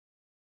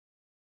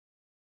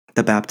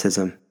The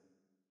baptism.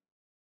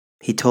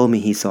 He told me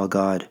he saw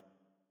God.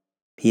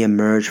 He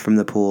emerged from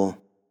the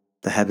pool,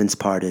 the heavens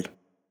parted,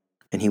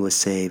 and he was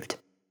saved,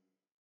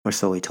 or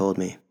so he told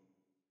me.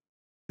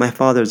 My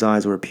father's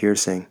eyes were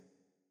piercing.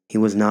 He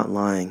was not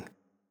lying.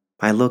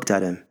 I looked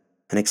at him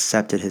and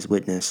accepted his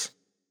witness.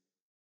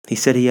 He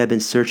said he had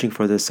been searching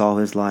for this all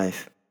his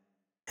life,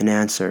 an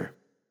answer,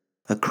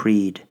 a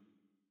creed,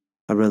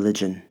 a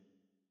religion,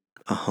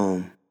 a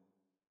home.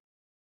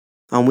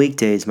 On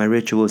weekdays, my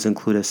rituals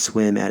include a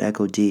swim at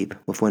Echo Deep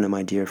with one of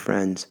my dear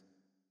friends.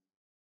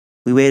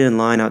 We wait in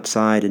line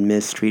outside and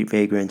miss street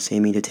vagrants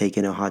aiming to take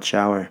in a hot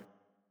shower.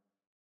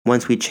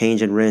 Once we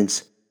change and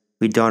rinse,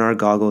 we don our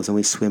goggles and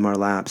we swim our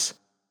laps.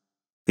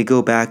 We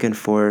go back and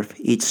forth,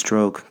 each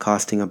stroke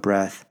costing a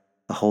breath,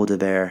 a hold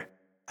of air,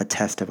 a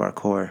test of our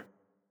core.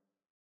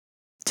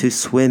 To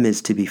swim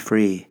is to be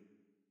free.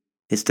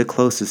 It's the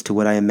closest to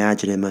what I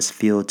imagine it must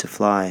feel to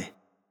fly.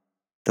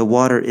 The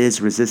water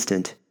is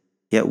resistant,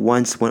 yet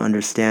once one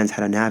understands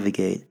how to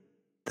navigate,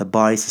 the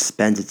body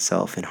suspends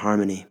itself in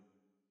harmony.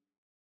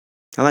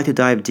 I like to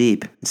dive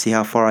deep and see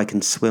how far I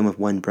can swim with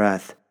one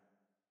breath.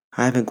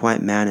 I haven't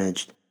quite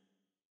managed,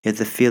 yet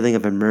the feeling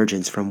of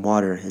emergence from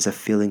water is a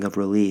feeling of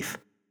relief,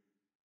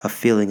 a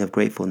feeling of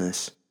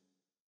gratefulness.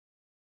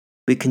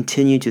 We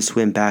continue to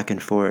swim back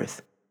and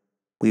forth.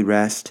 We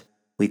rest,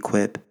 we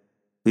quip,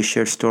 we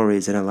share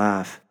stories and a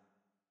laugh.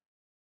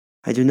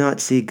 I do not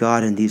see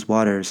God in these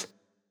waters,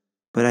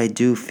 but I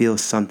do feel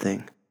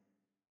something.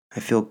 I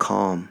feel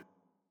calm,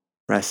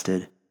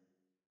 rested,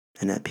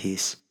 and at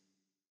peace.